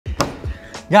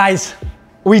Guys,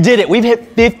 we did it. We've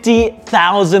hit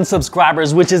 50,000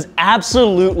 subscribers, which is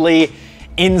absolutely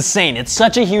insane. It's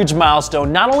such a huge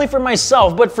milestone, not only for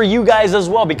myself, but for you guys as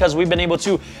well, because we've been able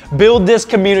to build this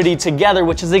community together,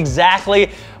 which is exactly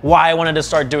why I wanted to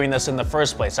start doing this in the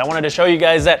first place. I wanted to show you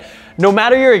guys that no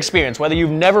matter your experience, whether you've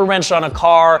never wrenched on a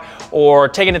car or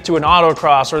taken it to an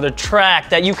autocross or the track,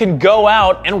 that you can go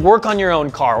out and work on your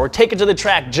own car or take it to the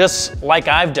track just like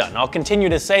I've done. I'll continue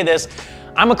to say this.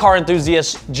 I'm a car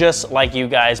enthusiast just like you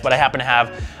guys, but I happen to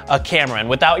have a camera, and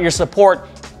without your support,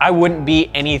 I wouldn't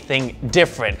be anything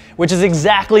different, which is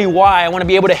exactly why I want to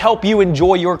be able to help you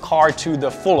enjoy your car to the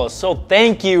fullest. So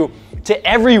thank you to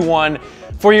everyone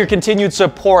for your continued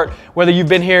support, whether you've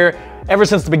been here ever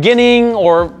since the beginning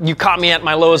or you caught me at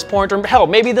my lowest point, or hell,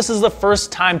 maybe this is the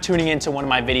first time tuning into one of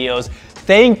my videos.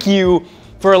 Thank you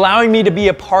for allowing me to be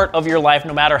a part of your life,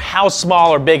 no matter how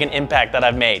small or big an impact that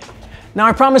I've made. Now,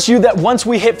 I promised you that once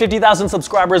we hit 50,000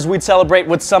 subscribers, we'd celebrate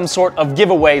with some sort of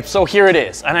giveaway, so here it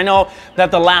is. And I know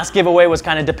that the last giveaway was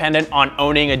kind of dependent on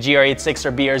owning a GR86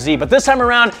 or BRZ, but this time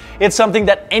around, it's something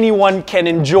that anyone can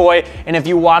enjoy. And if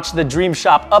you watch the Dream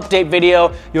Shop update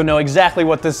video, you'll know exactly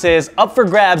what this is. Up for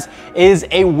grabs is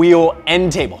a wheel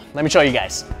end table. Let me show you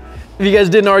guys. If you guys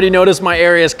didn't already notice, my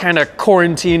area is kind of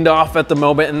quarantined off at the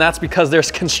moment, and that's because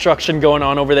there's construction going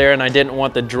on over there, and I didn't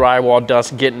want the drywall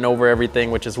dust getting over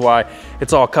everything, which is why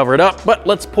it's all covered up. But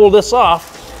let's pull this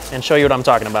off and show you what I'm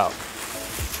talking about.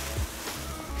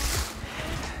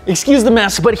 Excuse the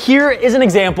mess, but here is an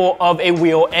example of a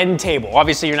wheel end table.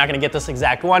 Obviously, you're not gonna get this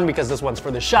exact one because this one's for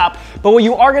the shop, but what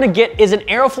you are gonna get is an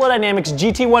AeroflowDynamics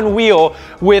GT1 wheel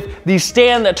with the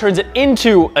stand that turns it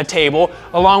into a table,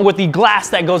 along with the glass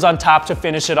that goes on top to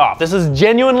finish it off. This is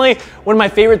genuinely one of my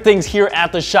favorite things here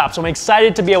at the shop, so I'm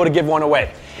excited to be able to give one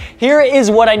away. Here is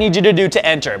what I need you to do to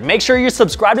enter. Make sure you're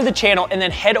subscribed to the channel and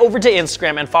then head over to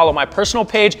Instagram and follow my personal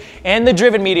page and the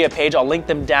Driven Media page. I'll link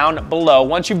them down below.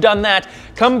 Once you've done that,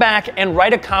 come back and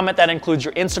write a comment that includes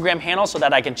your Instagram handle so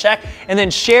that I can check, and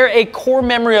then share a core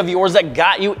memory of yours that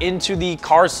got you into the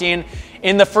car scene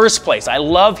in the first place. I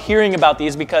love hearing about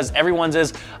these because everyone's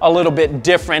is a little bit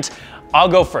different. I'll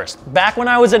go first. Back when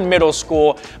I was in middle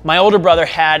school, my older brother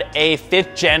had a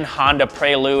 5th gen Honda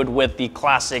Prelude with the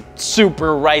classic super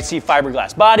ricey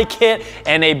fiberglass body kit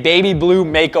and a baby blue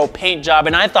Mako paint job,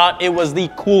 and I thought it was the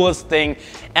coolest thing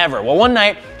ever. Well, one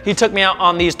night, he took me out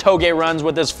on these toge runs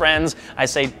with his friends. I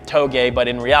say toge, but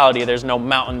in reality, there's no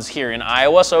mountains here in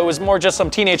Iowa, so it was more just some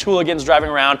teenage hooligans driving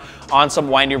around on some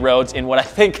windy roads in what I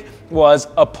think was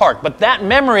a park. But that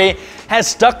memory has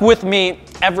stuck with me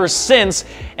ever since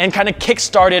and kind of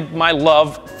kick-started my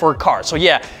love for cars. So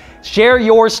yeah, share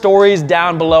your stories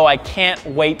down below. I can't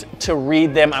wait to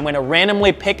read them. I'm gonna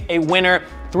randomly pick a winner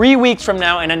 3 weeks from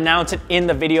now and announce it in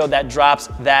the video that drops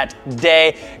that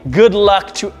day. Good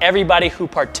luck to everybody who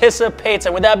participates.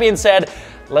 And with that being said,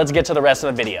 let's get to the rest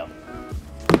of the video.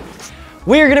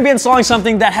 We are gonna be installing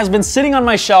something that has been sitting on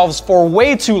my shelves for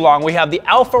way too long. We have the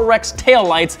AlphaRex tail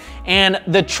lights and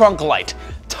the trunk light.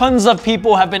 Tons of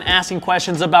people have been asking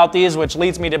questions about these, which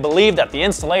leads me to believe that the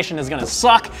installation is gonna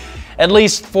suck, at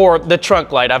least for the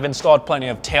trunk light. I've installed plenty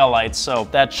of tail lights, so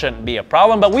that shouldn't be a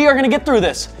problem, but we are gonna get through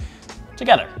this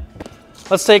together.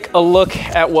 Let's take a look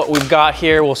at what we've got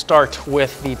here. We'll start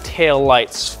with the tail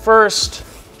lights first.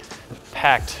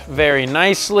 Packed very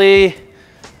nicely.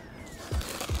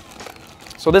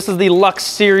 So this is the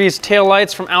LUXX-Series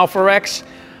taillights from AlphaRex.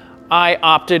 I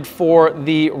opted for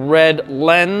the red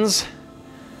lens.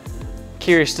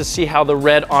 Curious to see how the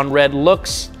red on red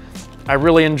looks. I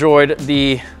really enjoyed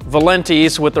the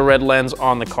Valentis with the red lens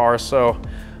on the car, so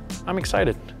I'm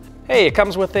excited. Hey, it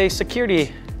comes with a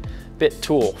security bit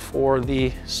tool for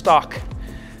the stock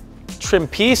trim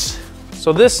piece.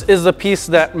 So this is the piece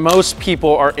that most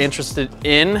people are interested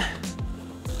in.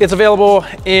 It's available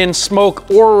in smoke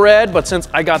or red, but since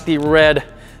I got the red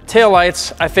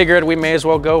taillights, I figured we may as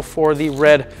well go for the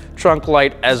red trunk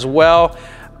light as well.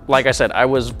 Like I said, I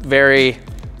was very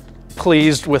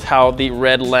pleased with how the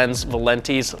red lens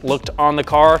Valentis looked on the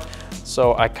car,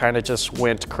 so I kind of just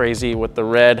went crazy with the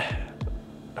red.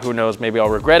 Who knows, maybe I'll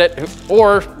regret it,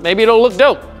 or maybe it'll look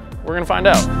dope. We're gonna find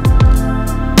out.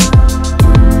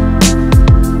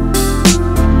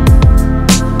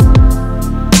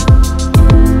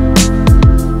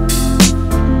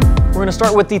 We're gonna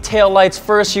start with the tail lights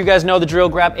first. You guys know the drill.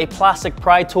 Grab a plastic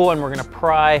pry tool and we're gonna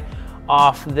pry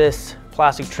off this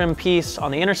plastic trim piece on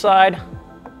the inner side.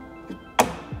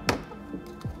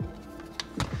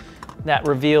 That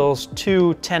reveals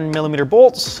two 10mm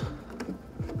bolts.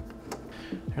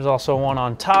 There's also one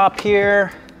on top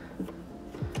here.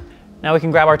 Now we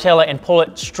can grab our taillight and pull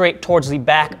it straight towards the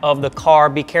back of the car.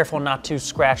 Be careful not to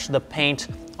scratch the paint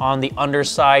on the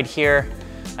underside here.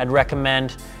 I'd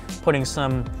recommend putting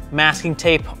some masking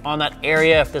tape on that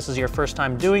area if this is your first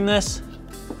time doing this.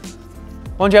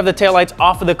 Once you have the taillights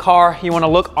off of the car, you want to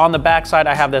look on the back side.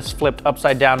 I have this flipped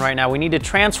upside down right now. We need to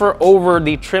transfer over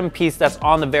the trim piece that's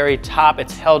on the very top.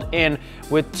 It's held in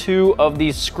with 2 of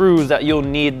these screws that you'll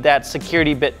need that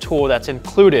security bit tool that's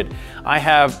included. I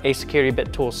have a security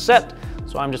bit tool set,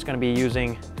 so I'm just going to be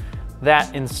using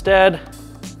that instead.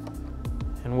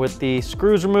 And with the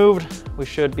screws removed, we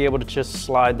should be able to just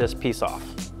slide this piece off.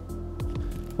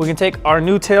 We can take our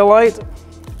new taillight,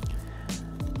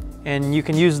 and you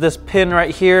can use this pin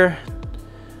right here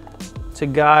to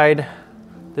guide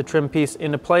the trim piece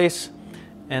into place,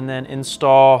 and then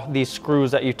install these screws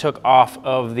that you took off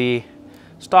of the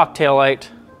stock taillight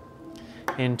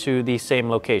into the same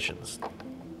locations.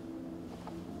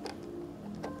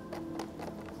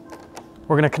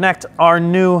 We're going to connect our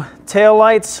new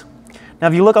taillights. Now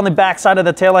if you look on the back side of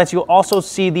the taillights, you'll also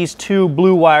see these 2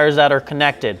 blue wires that are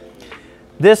connected.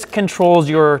 This controls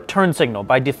your turn signal.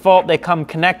 By default, they come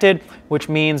connected, which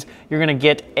means you're gonna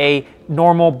get a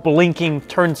normal blinking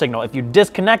turn signal. If you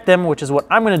disconnect them, which is what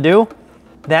I'm gonna do,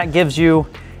 that gives you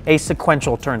a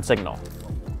sequential turn signal.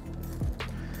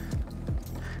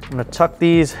 I'm gonna tuck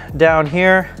these down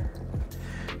here.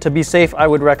 To be safe, I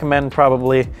would recommend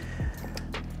probably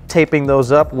taping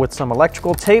those up with some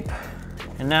electrical tape.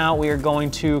 And now we are going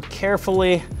to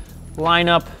carefully line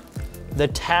up the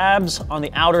tabs on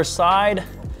the outer side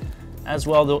as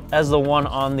well as the one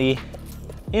on the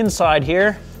inside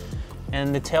here,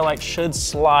 and the taillight should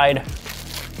slide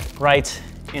right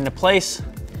into place.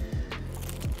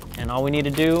 And all we need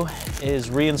to do is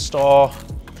reinstall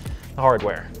the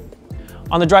hardware.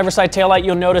 On the driver's side taillight,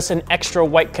 you'll notice an extra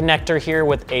white connector here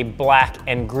with a black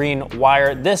and green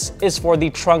wire. This is for the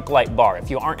trunk light bar. If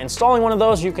you aren't installing one of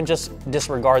those, you can just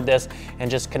disregard this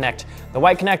and just connect the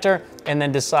white connector and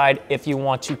then decide if you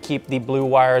want to keep the blue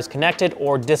wires connected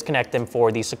or disconnect them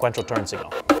for the sequential turn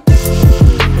signal.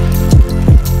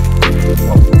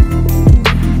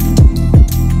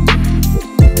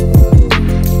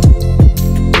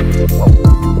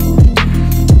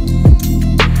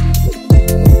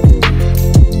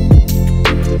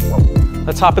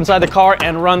 Let's hop inside the car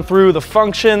and run through the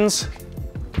functions.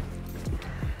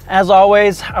 As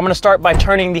always, I'm gonna start by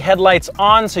turning the headlights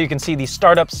on so you can see the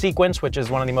startup sequence, which is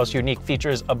one of the most unique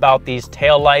features about these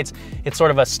tail lights. It's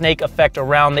sort of a snake effect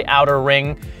around the outer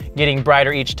ring, getting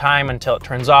brighter each time until it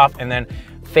turns off and then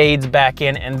fades back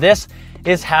in. And this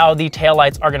is how the tail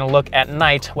lights are gonna look at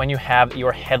night when you have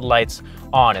your headlights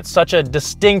on. It's such a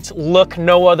distinct look.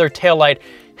 No other tail light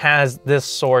has this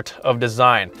sort of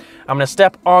design. I'm gonna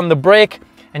step on the brake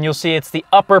and you'll see it's the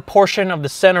upper portion of the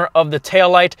center of the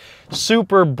taillight,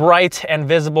 super bright and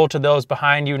visible to those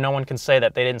behind you. No one can say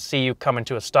that they didn't see you coming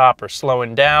to a stop or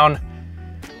slowing down.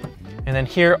 And then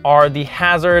here are the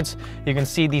hazards. You can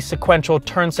see the sequential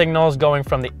turn signals going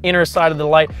from the inner side of the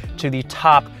light to the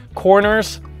top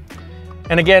corners.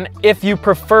 And again, if you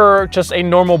prefer just a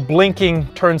normal blinking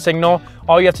turn signal,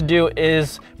 all you have to do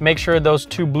is make sure those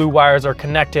 2 blue wires are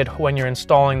connected when you're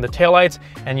installing the taillights,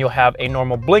 and you'll have a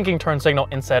normal blinking turn signal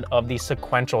instead of the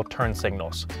sequential turn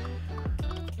signals.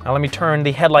 Now let me turn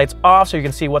the headlights off so you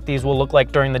can see what these will look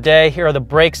like during the day. Here are the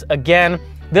brakes again.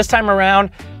 This time around,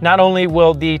 not only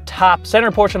will the top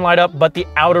center portion light up, but the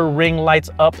outer ring lights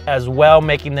up as well,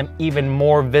 making them even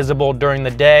more visible during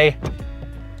the day.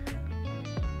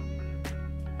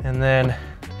 And then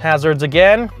hazards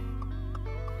again.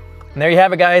 And there you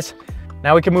have it, guys.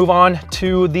 Now we can move on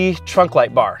to the trunk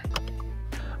light bar.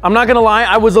 I'm not gonna lie,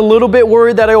 I was a little bit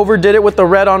worried that I overdid it with the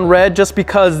red on red. Just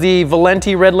because the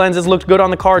Valenti red lenses looked good on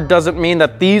the car doesn't mean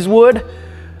that these would.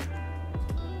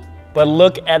 But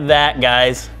look at that,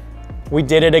 guys. We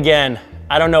did it again.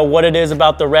 I don't know what it is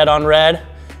about the red on red,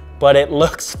 but it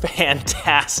looks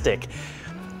fantastic.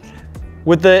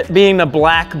 With it being a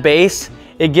black base,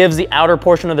 it gives the outer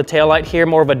portion of the taillight here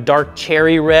more of a dark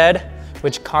cherry red,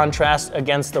 which contrasts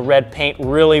against the red paint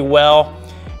really well,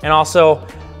 and also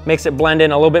makes it blend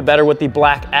in a little bit better with the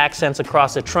black accents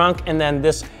across the trunk. And then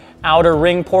this outer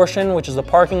ring portion, which is the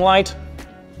parking light,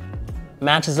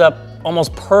 matches up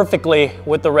almost perfectly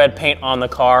with the red paint on the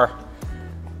car.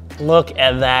 Look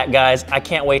at that, guys. I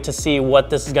can't wait to see what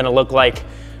this is gonna look like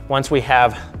once we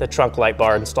have the trunk light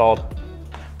bar installed.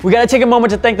 We gotta take a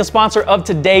moment to thank the sponsor of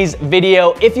today's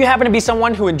video. If you happen to be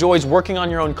someone who enjoys working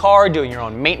on your own car, doing your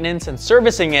own maintenance and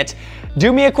servicing it,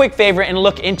 do me a quick favor and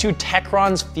look into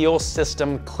Techron's Fuel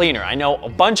System Cleaner. I know a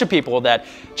bunch of people that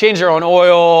change their own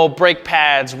oil, brake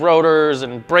pads, rotors,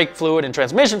 and brake fluid and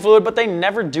transmission fluid, but they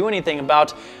never do anything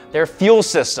about their fuel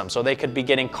system. So they could be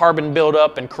getting carbon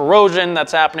buildup and corrosion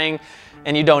that's happening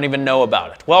and you don't even know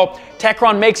about it. Well,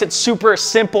 Techron makes it super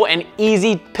simple and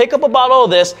easy. Pick up a bottle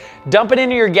of this, dump it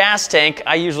into your gas tank.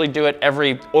 I usually do it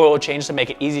every oil change to make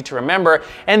it easy to remember.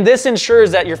 And this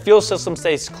ensures that your fuel system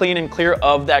stays clean and clear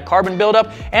of that carbon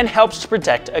buildup and helps to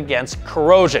protect against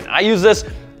corrosion. I use this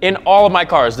in all of my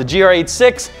cars, the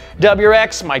GR86,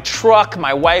 WRX, my truck,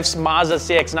 my wife's Mazda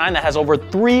CX-9 that has over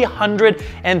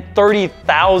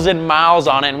 330,000 miles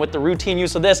on it. And with the routine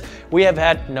use of this, we have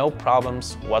had no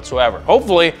problems whatsoever.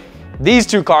 Hopefully, these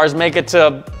two cars make it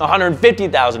to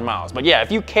 150,000 miles. But yeah,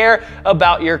 if you care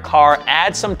about your car,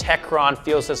 add some Techron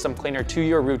Fuel System Cleaner to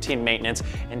your routine maintenance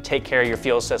and take care of your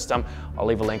fuel system. I'll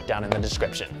leave a link down in the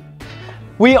description.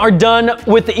 We are done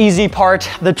with the easy part.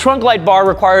 The trunk light bar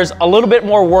requires a little bit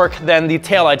more work than the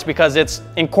taillights because it's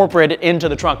incorporated into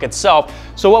the trunk itself.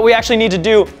 So what we actually need to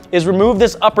do is remove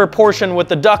this upper portion with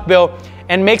the duckbill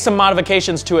and make some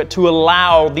modifications to it to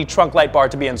allow the trunk light bar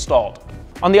to be installed.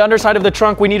 On the underside of the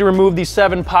trunk, we need to remove these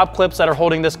 7 pop clips that are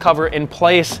holding this cover in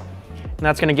place. And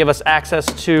that's gonna give us access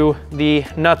to the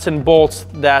nuts and bolts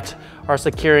that are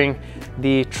securing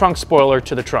the trunk spoiler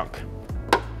to the trunk.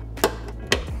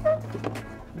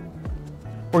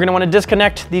 We're gonna wanna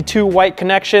disconnect the 2 white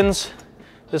connections.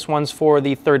 This one's for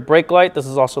the 3rd brake light. This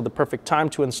is also the perfect time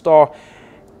to install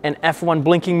an F1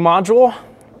 blinking module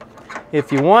if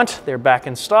you want. They're back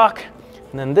in stock.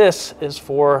 And then this is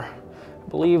for, I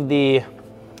believe, the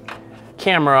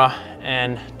camera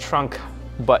and trunk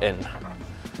button.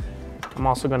 I'm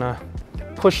also gonna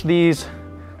push these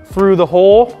through the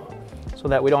hole so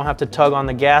that we don't have to tug on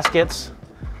the gaskets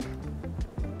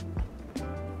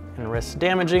and risk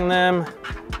damaging them.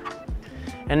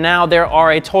 And now there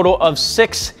are a total of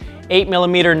 6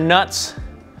 8mm nuts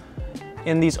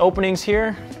in these openings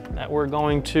here that we're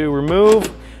going to remove.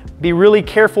 Be really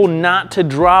careful not to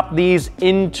drop these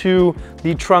into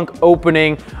the trunk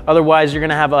opening, otherwise you're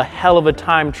gonna have a hell of a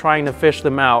time trying to fish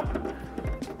them out.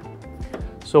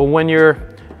 So when you're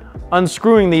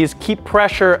unscrewing these, keep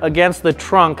pressure against the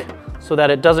trunk so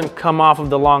that it doesn't come off of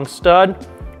the long stud,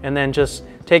 and then just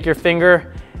take your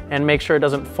finger and make sure it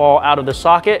doesn't fall out of the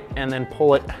socket and then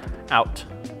pull it out.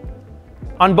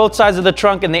 On both sides of the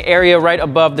trunk in the area right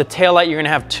above the taillight, you're gonna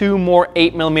have 2 more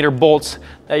 8mm bolts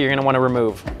that you're gonna wanna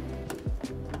remove.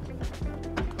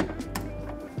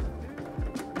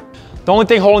 The only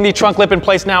thing holding the trunk lip in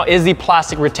place now is the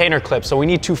plastic retainer clip. So we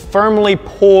need to firmly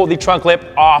pull the trunk lip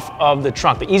off of the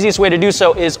trunk. The easiest way to do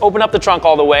so is open up the trunk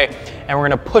all the way and we're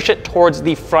gonna push it towards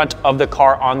the front of the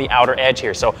car on the outer edge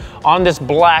here. So on this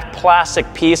black plastic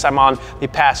piece, I'm on the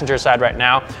passenger side right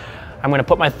now, I'm gonna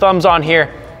put my thumbs on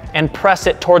here and press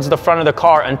it towards the front of the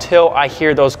car until I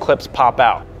hear those clips pop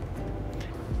out.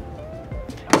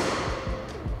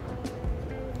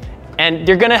 And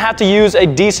you're gonna have to use a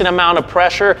decent amount of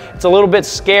pressure. It's a little bit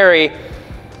scary,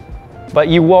 but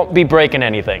you won't be breaking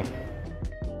anything.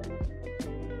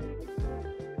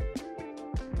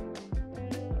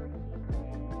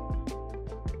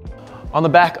 On the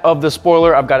back of the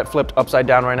spoiler, I've got it flipped upside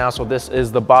down right now, so this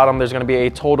is the bottom. There's gonna be a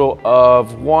total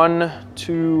of 1,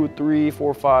 2, 3,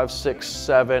 4, 5, 6,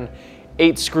 7,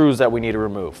 8 screws that we need to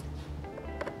remove.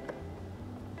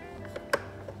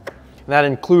 That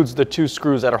includes the 2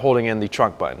 screws that are holding in the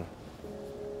trunk button.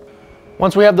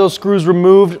 Once we have those screws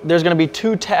removed, there's gonna be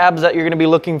 2 tabs that you're gonna be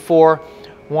looking for,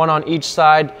 1 on each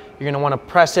side. You're gonna wanna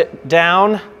press it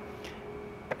down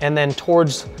and then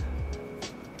towards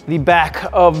the back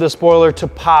of the spoiler to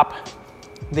pop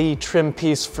the trim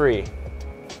piece free.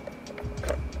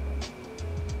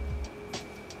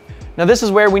 Now this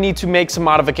is where we need to make some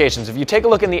modifications. If you take a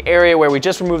look in the area where we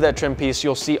just removed that trim piece,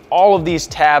 you'll see all of these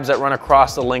tabs that run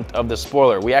across the length of the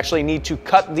spoiler. We actually need to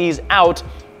cut these out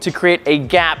to create a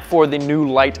gap for the new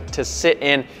light to sit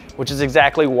in, which is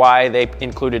exactly why they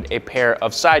included a pair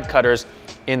of side cutters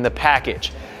in the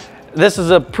package. This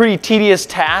is a pretty tedious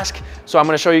task, so I'm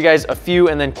gonna show you guys a few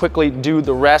and then quickly do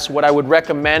the rest. What I would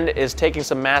recommend is taking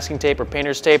some masking tape or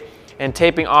painter's tape and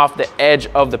taping off the edge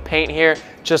of the paint here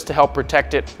just to help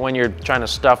protect it when you're trying to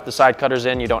stuff the side cutters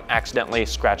in. You don't accidentally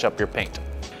scratch up your paint.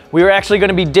 We were actually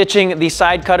gonna be ditching the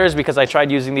side cutters because I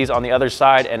tried using these on the other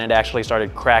side and it actually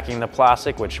started cracking the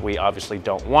plastic, which we obviously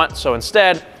don't want. So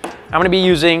instead, I'm gonna be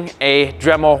using a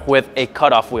Dremel with a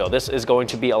cutoff wheel. This is going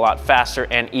to be a lot faster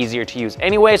and easier to use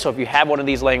anyway, so if you have one of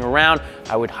these laying around,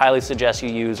 I would highly suggest you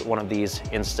use one of these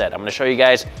instead. I'm gonna show you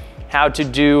guys how to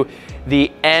do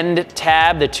the end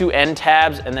tab, the 2 end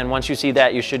tabs, and then once you see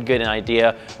that, you should get an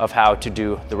idea of how to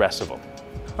do the rest of them.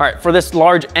 All right, for this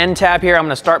large end tab here, I'm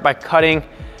gonna start by cutting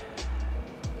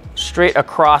straight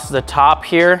across the top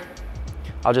here.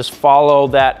 I'll just follow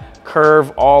that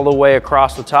curve all the way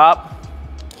across the top.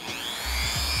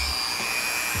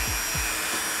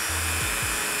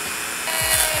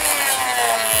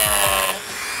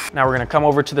 Now we're gonna come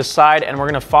over to the side and we're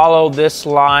gonna follow this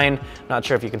line. Not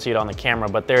sure if you can see it on the camera,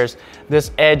 but there's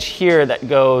this edge here that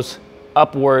goes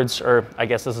upwards, or I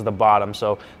guess this is the bottom,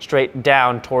 so straight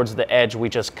down towards the edge we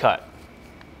just cut.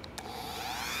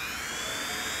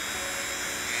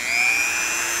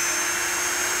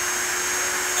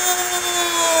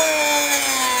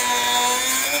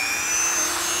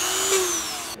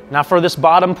 Now for this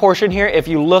bottom portion here, if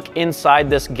you look inside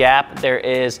this gap, there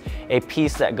is a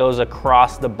piece that goes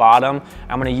across the bottom.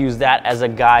 I'm gonna use that as a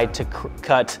guide to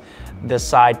cut the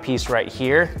side piece right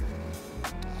here.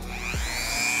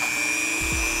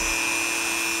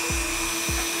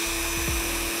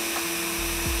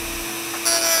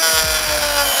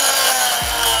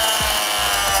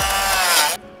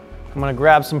 I'm gonna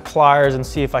grab some pliers and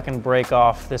see if I can break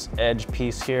off this edge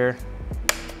piece here.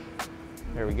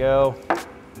 There we go.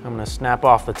 I'm gonna snap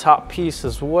off the top piece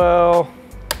as well.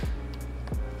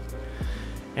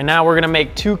 And now we're gonna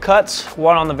make 2 cuts,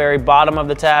 one on the very bottom of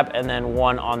the tab and then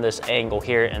one on this angle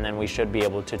here, and then we should be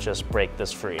able to just break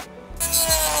this free.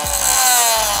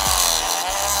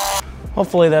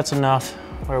 Hopefully that's enough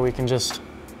where we can just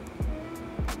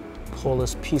pull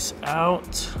this piece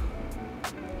out.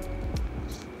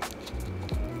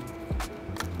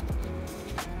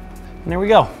 And there we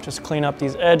go, just clean up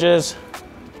these edges.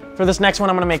 For this next one,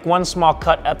 I'm gonna make 1 small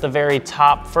cut at the very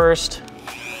top first.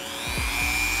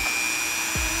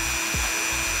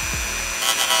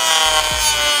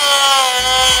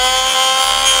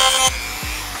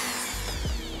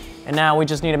 And now we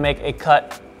just need to make a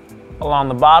cut along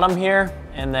the bottom here,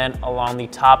 and then along the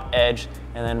top edge,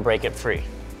 and then break it free.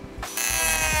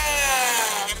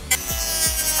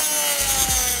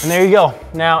 And there you go.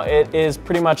 Now it is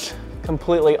pretty much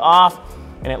completely off,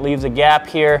 and it leaves a gap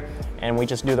here. And we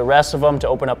just do the rest of them to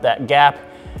open up that gap.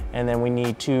 And then we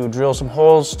need to drill some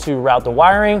holes to route the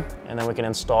wiring, and then we can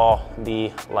install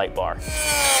the light bar.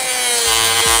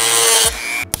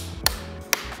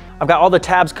 I've got all the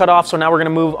tabs cut off, so now we're gonna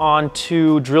move on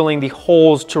to drilling the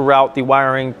holes to route the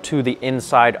wiring to the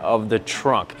inside of the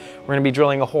trunk. We're gonna be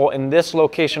drilling a hole in this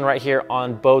location right here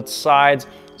on both sides.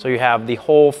 So you have the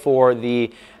hole for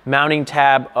the mounting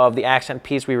tab of the accent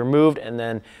piece we removed, and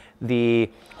then the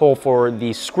hole for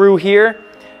the screw here,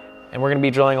 and we're gonna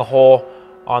be drilling a hole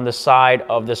on the side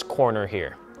of this corner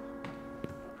here.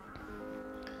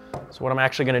 So what I'm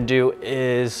actually gonna do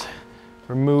is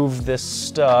remove this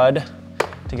stud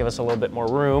to give us a little bit more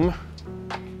room.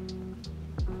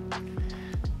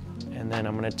 And then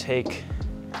I'm gonna take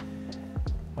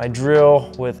my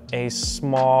drill with a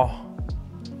small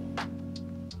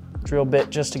drill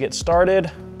bit just to get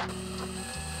started.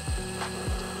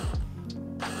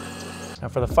 Now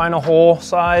for the final hole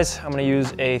size, I'm gonna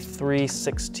use a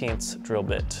 3/16 drill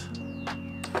bit.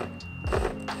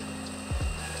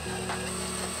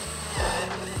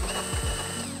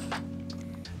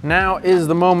 Now is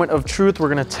the moment of truth. We're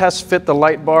gonna test fit the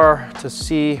light bar to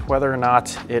see whether or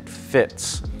not it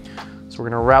fits. So we're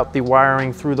gonna route the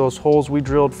wiring through those holes we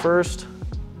drilled first.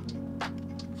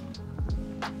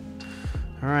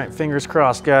 All right, fingers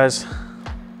crossed, guys.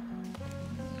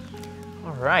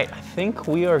 All right, I think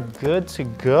we are good to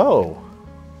go.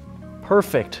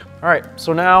 Perfect. All right,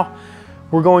 so now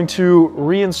we're going to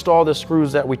reinstall the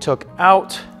screws that we took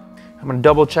out. I'm gonna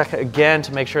double check it again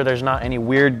to make sure there's not any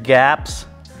weird gaps.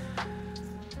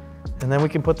 And then we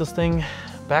can put this thing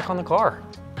back on the car.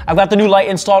 I've got the new light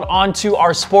installed onto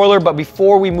our spoiler, but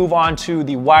before we move on to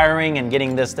the wiring and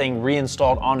getting this thing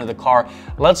reinstalled onto the car,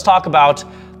 let's talk about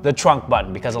the trunk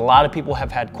button, because a lot of people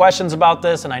have had questions about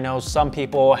this, and I know some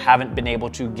people haven't been able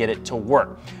to get it to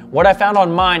work. What I found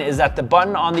on mine is that the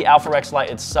button on the AlphaRex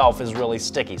light itself is really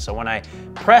sticky. So when I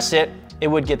press it, it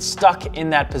would get stuck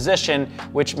in that position,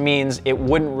 which means it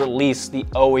wouldn't release the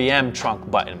OEM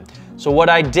trunk button. So what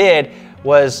I did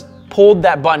was pulled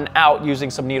that button out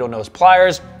using some needle nose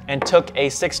pliers and took a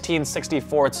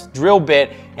 16/64 drill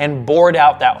bit and bored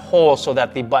out that hole so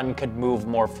that the button could move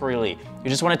more freely. You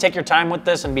just want to take your time with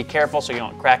this and be careful so you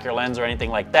don't crack your lens or anything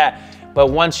like that. but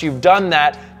once you've done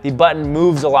that, the button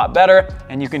moves a lot better,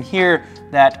 and you can hear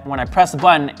that when I press the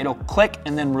button, it'll click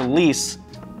and then release.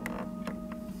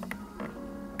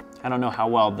 I don't know how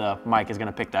well the mic is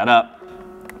gonna pick that up.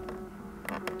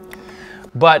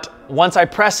 But once I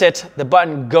press it, the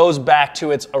button goes back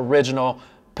to its original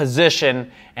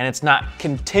position and it's not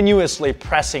continuously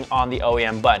pressing on the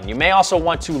OEM button. You may also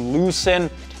want to loosen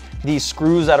the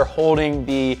screws that are holding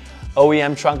the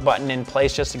OEM trunk button in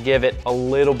place just to give it a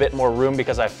little bit more room,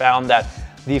 because I found that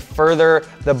the further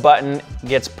the button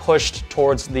gets pushed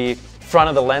towards the front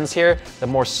of the lens here, the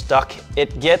more stuck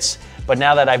it gets. But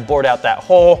now that I've bored out that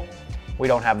hole, we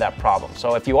don't have that problem.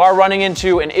 So if you are running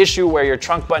into an issue where your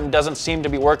trunk button doesn't seem to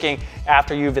be working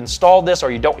after you've installed this, or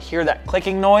you don't hear that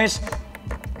clicking noise,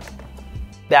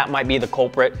 that might be the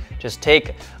culprit. Just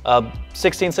take a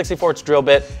 16/64 drill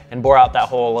bit and bore out that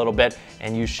hole a little bit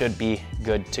and you should be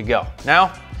good to go.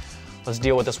 Now, let's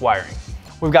deal with this wiring.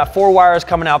 We've got 4 wires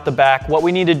coming out the back. What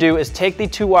we need to do is take the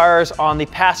 2 wires on the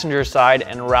passenger side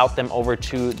and route them over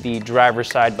to the driver's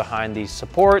side behind these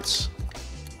supports.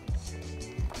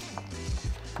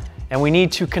 And we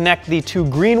need to connect the 2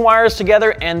 green wires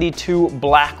together and the 2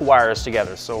 black wires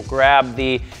together. So grab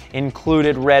the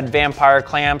included red Vampire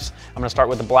clamps. I'm gonna start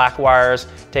with the black wires.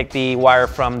 Take the wire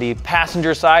from the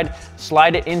passenger side,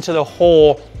 slide it into the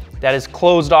hole that is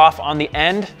closed off on the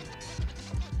end,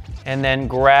 and then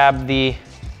grab the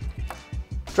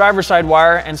driver's side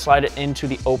wire and slide it into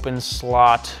the open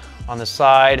slot on the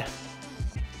side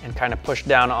and kind of push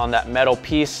down on that metal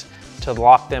piece to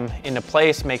lock them into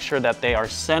place. Make sure that they are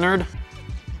centered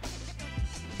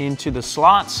into the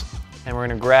slots. And we're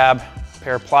gonna grab a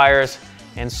pair of pliers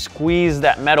and squeeze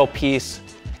that metal piece,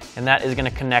 and that is gonna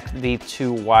connect the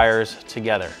 2 wires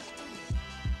together.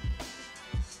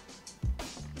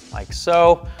 Like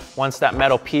so. Once that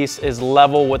metal piece is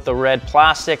level with the red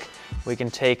plastic, we can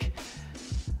take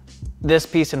this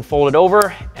piece and fold it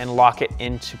over and lock it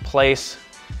into place.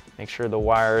 Make sure the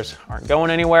wires aren't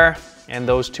going anywhere, and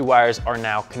those 2 wires are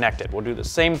now connected. We'll do the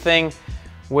same thing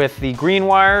with the green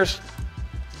wires.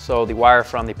 So the wire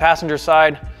from the passenger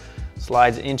side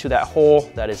slides into that hole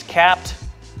that is capped,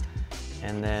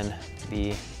 and then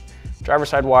the driver's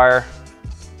side wire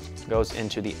goes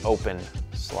into the open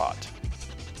slot.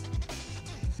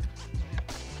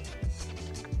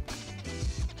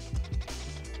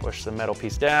 Push the metal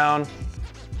piece down,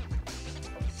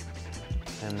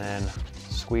 and then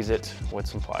squeeze it with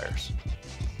some pliers.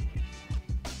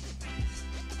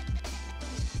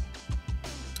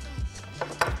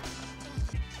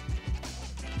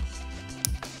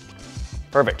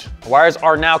 Perfect. The wires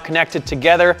are now connected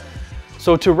together.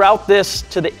 So to route this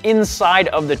to the inside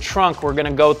of the trunk, we're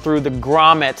gonna go through the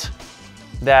grommet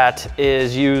that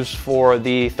is used for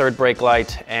the third brake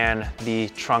light and the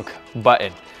trunk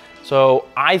button. So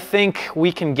I think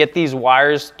we can get these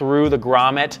wires through the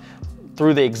grommet,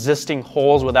 through the existing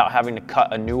holes without having to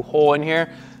cut a new hole in here.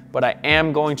 But I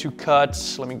am going to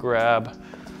cut, let me grab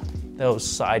those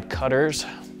side cutters.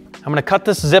 I'm gonna cut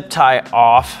this zip tie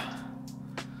off.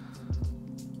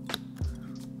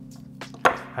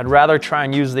 I'd rather try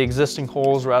and use the existing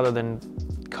holes rather than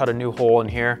cut a new hole in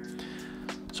here.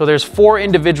 So there's 4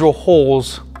 individual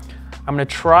holes. I'm gonna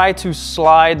try to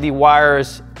slide the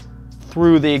wires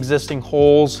through the existing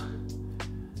holes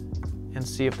and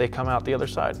see if they come out the other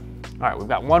side. All right, we've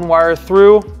got 1 wire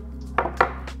through.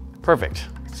 Perfect.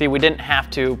 See, we didn't have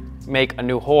to make a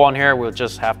new hole on here. We'll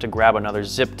just have to grab another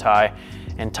zip tie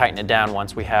and tighten it down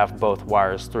once we have both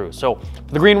wires through. So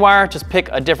for the green wire, just pick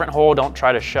a different hole. Don't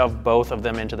try to shove both of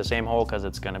them into the same hole because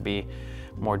it's gonna be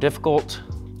more difficult.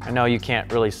 I know you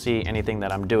can't really see anything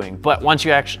that I'm doing, but once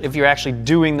you if you're actually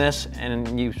doing this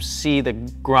and you see the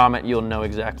grommet, you'll know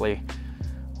exactly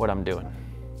what I'm doing.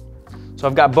 So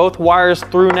I've got both wires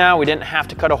through now. We didn't have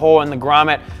to cut a hole in the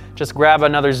grommet. Just grab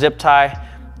another zip tie,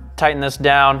 tighten this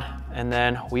down, and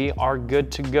then we are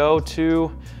good to go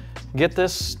to get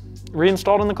this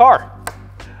reinstalled in the car.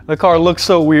 The car looks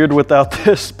so weird without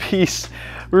this piece.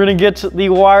 We're gonna get the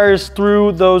wires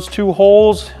through those 2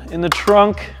 holes in the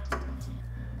trunk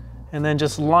and then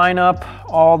just line up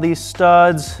all these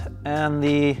studs and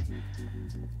the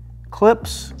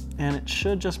clips, and it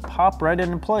should just pop right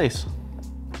into place.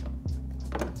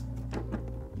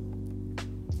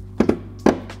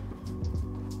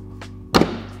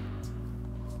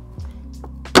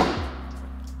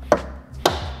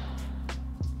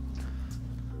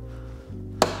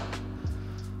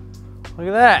 Look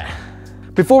at that.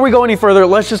 Before we go any further,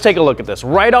 let's just take a look at this.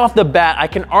 Right off the bat, I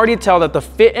can already tell that the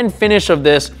fit and finish of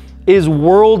this is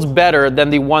worlds better than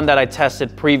the one that I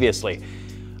tested previously.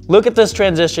 Look at this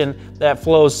transition that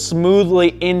flows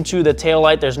smoothly into the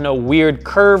taillight. There's no weird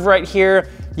curve right here.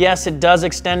 Yes, it does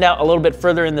extend out a little bit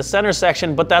further in the center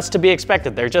section, but that's to be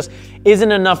expected. There just isn't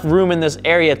enough room in this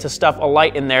area to stuff a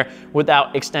light in there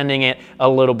without extending it a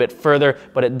little bit further,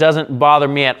 but it doesn't bother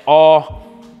me at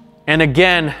all. And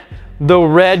again, the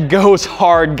red goes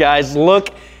hard, guys. Look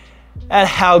at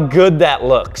how good that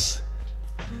looks.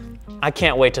 I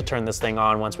can't wait to turn this thing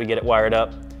on once we get it wired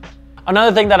up.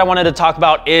 Another thing that I wanted to talk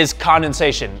about is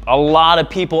condensation. A lot of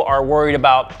people are worried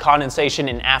about condensation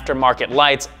in aftermarket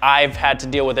lights. I've had to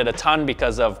deal with it a ton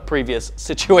because of previous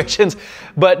situations.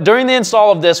 But during the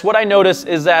install of this, what I noticed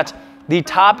is that the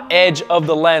top edge of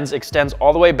the lens extends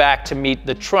all the way back to meet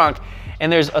the trunk,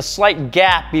 and there's a slight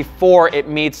gap before it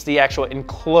meets the actual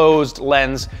enclosed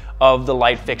lens of the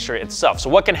light fixture itself. So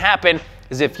what can happen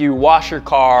is if you wash your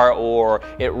car or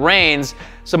it rains,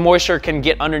 some moisture can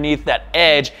get underneath that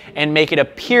edge and make it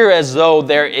appear as though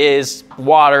there is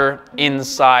water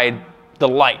inside the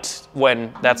light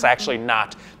when that's actually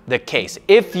not the case.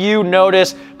 If you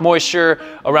notice moisture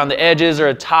around the edges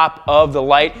or the top of the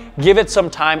light, give it some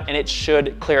time and it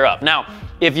should clear up. Now,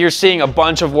 if you're seeing a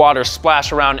bunch of water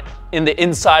splash around in the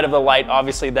inside of the light,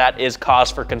 obviously that is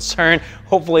cause for concern.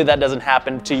 Hopefully that doesn't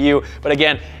happen to you. But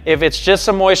again, if it's just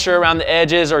some moisture around the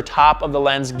edges or top of the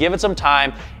lens, give it some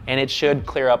time and it should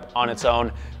clear up on its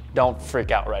own. Don't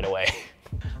freak out right away.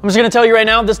 I'm just gonna tell you right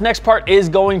now, this next part is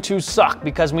going to suck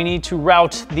because we need to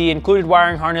route the included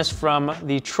wiring harness from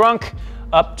the trunk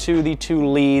up to the two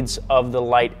leads of the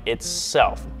light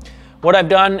itself. What I've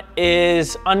done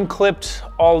is unclipped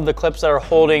all of the clips that are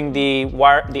holding the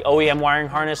OEM wiring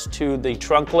harness to the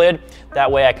trunk lid.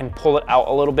 That way I can pull it out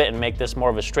a little bit and make this more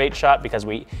of a straight shot because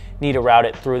we need to route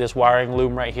it through this wiring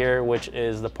loom right here, which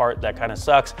is the part that kind of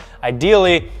sucks.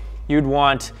 Ideally, you'd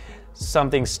want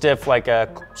something stiff like a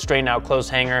straighten out clothes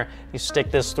hanger. You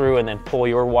stick this through and then pull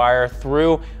your wire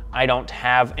through. I don't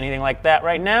have anything like that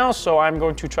right now, so I'm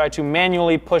going to try to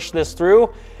manually push this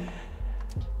through.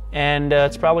 And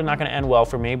it's probably not gonna end well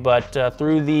for me, but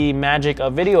through the magic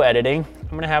of video editing,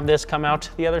 I'm gonna have this come out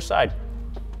the other side.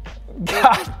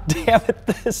 God damn it,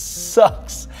 this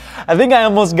sucks. I think I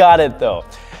almost got it though.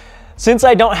 Since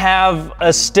I don't have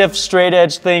a stiff straight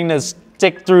edge thing to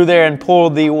stick through there and pull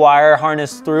the wire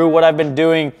harness through, what I've been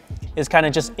doing is kind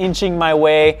of just inching my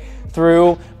way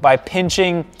through by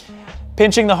pinching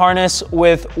the harness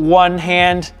with one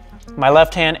hand, my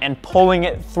left hand, and pulling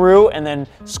it through and then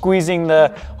squeezing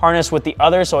the harness with the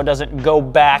other so it doesn't go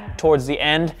back towards the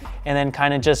end, and then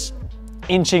kind of just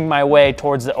inching my way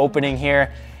towards the opening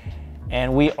here.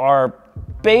 And we are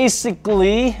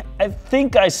basically, I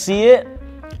think I see it.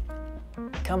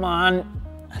 Come on,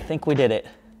 I think we did it.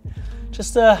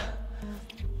 Just a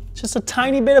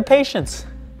tiny bit of patience.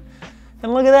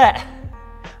 And look at that.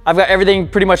 I've got everything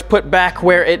pretty much put back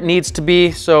where it needs to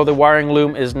be, so the wiring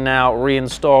loom is now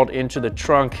reinstalled into the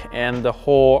trunk and the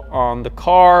hole on the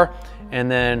car, and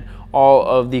then all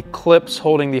of the clips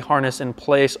holding the harness in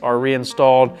place are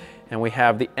reinstalled, and we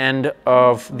have the end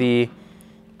of the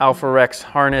AlphaRex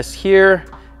harness here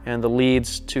and the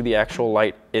leads to the actual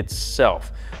light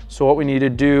itself. So what we need to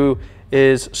do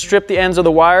is strip the ends of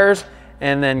the wires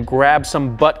and then grab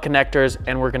some butt connectors,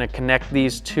 and we're gonna connect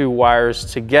these two wires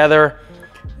together.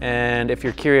 And if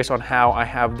you're curious on how I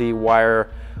have the wire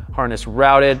harness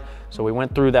routed, so we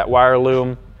went through that wire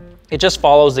loom. It just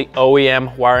follows the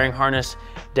OEM wiring harness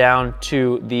down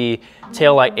to the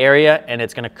taillight area, and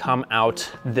it's gonna come out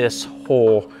this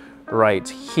hole right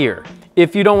here.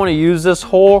 If you don't wanna use this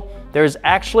hole, there's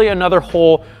actually another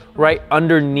hole right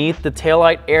underneath the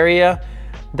taillight area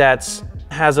that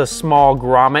has a small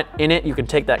grommet in it. You can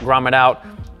take that grommet out,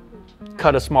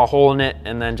 cut a small hole in it,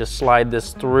 and then just slide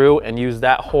this through and use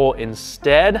that hole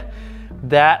instead.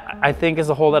 That, I think, is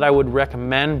the hole that I would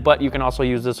recommend, but you can also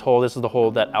use this hole. This is the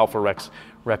hole that AlphaRex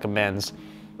recommends.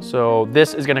 So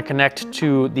this is gonna connect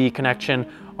to the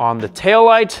connection on the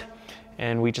taillight,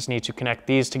 and we just need to connect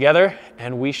these together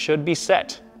and we should be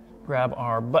set. Grab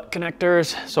our butt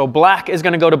connectors. So black is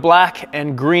gonna go to black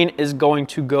and green is going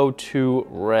to go to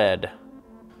red.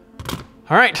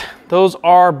 All right, those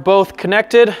are both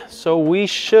connected, so we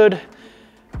should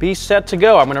be set to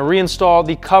go. I'm gonna reinstall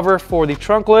the cover for the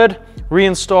trunk lid,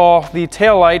 reinstall the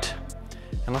taillight,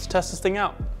 and let's test this thing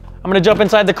out. I'm gonna jump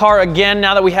inside the car again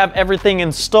now that we have everything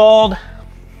installed.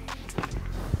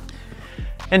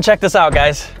 And check this out,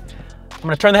 guys. I'm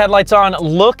gonna turn the headlights on.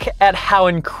 Look at how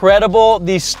incredible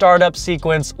the startup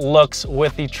sequence looks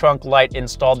with the trunk light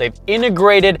installed. They've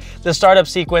integrated the startup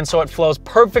sequence so it flows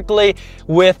perfectly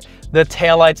with the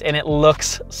taillights, and it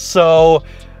looks so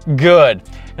good.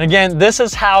 And again, this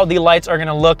is how the lights are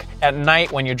gonna look at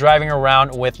night when you're driving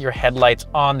around with your headlights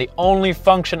on. The only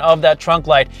function of that trunk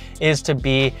light is to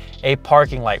be a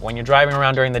parking light. When you're driving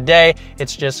around during the day,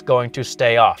 it's just going to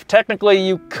stay off. Technically,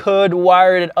 you could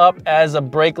wire it up as a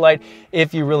brake light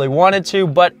if you really wanted to,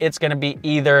 but it's gonna be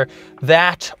either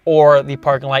that or the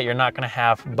parking light. You're not gonna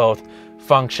have both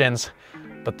functions,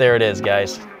 but there it is,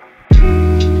 guys.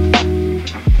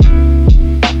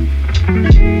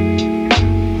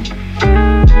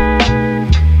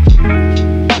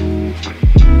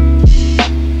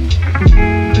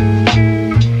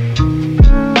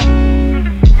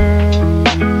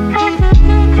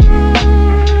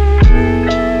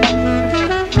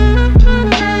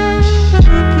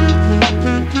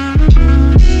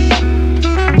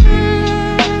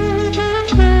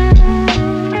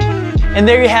 And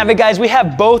there you have it, guys. We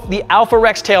have both the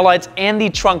AlphaRex taillights and the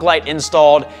trunk light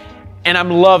installed, and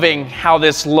I'm loving how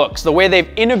this looks. The way they've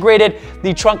integrated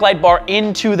the trunk light bar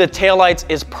into the taillights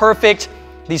is perfect.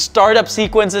 The startup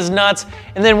sequence is nuts,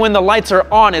 and then when the lights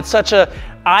are on, it's such a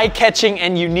eye-catching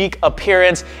and unique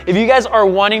appearance. If you guys are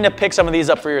wanting to pick some of these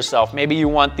up for yourself, maybe you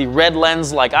want the red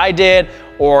lens like I did,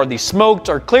 or the smoked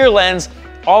or clear lens,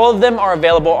 all of them are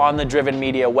available on the Driven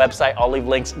Media website. I'll leave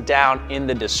links down in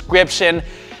the description.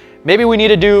 Maybe we need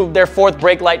to do their 4th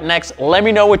brake light next. Let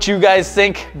me know what you guys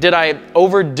think. Did I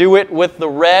overdo it with the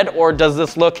red, or does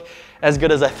this look as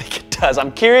good as I think it does?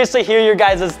 I'm curious to hear your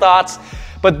guys' thoughts,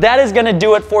 but that is gonna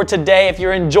do it for today. If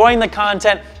you're enjoying the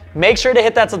content, make sure to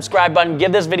hit that subscribe button,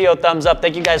 give this video a thumbs up.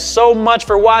 Thank you guys so much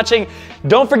for watching.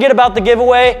 Don't forget about the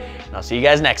giveaway, and I'll see you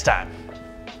guys next time.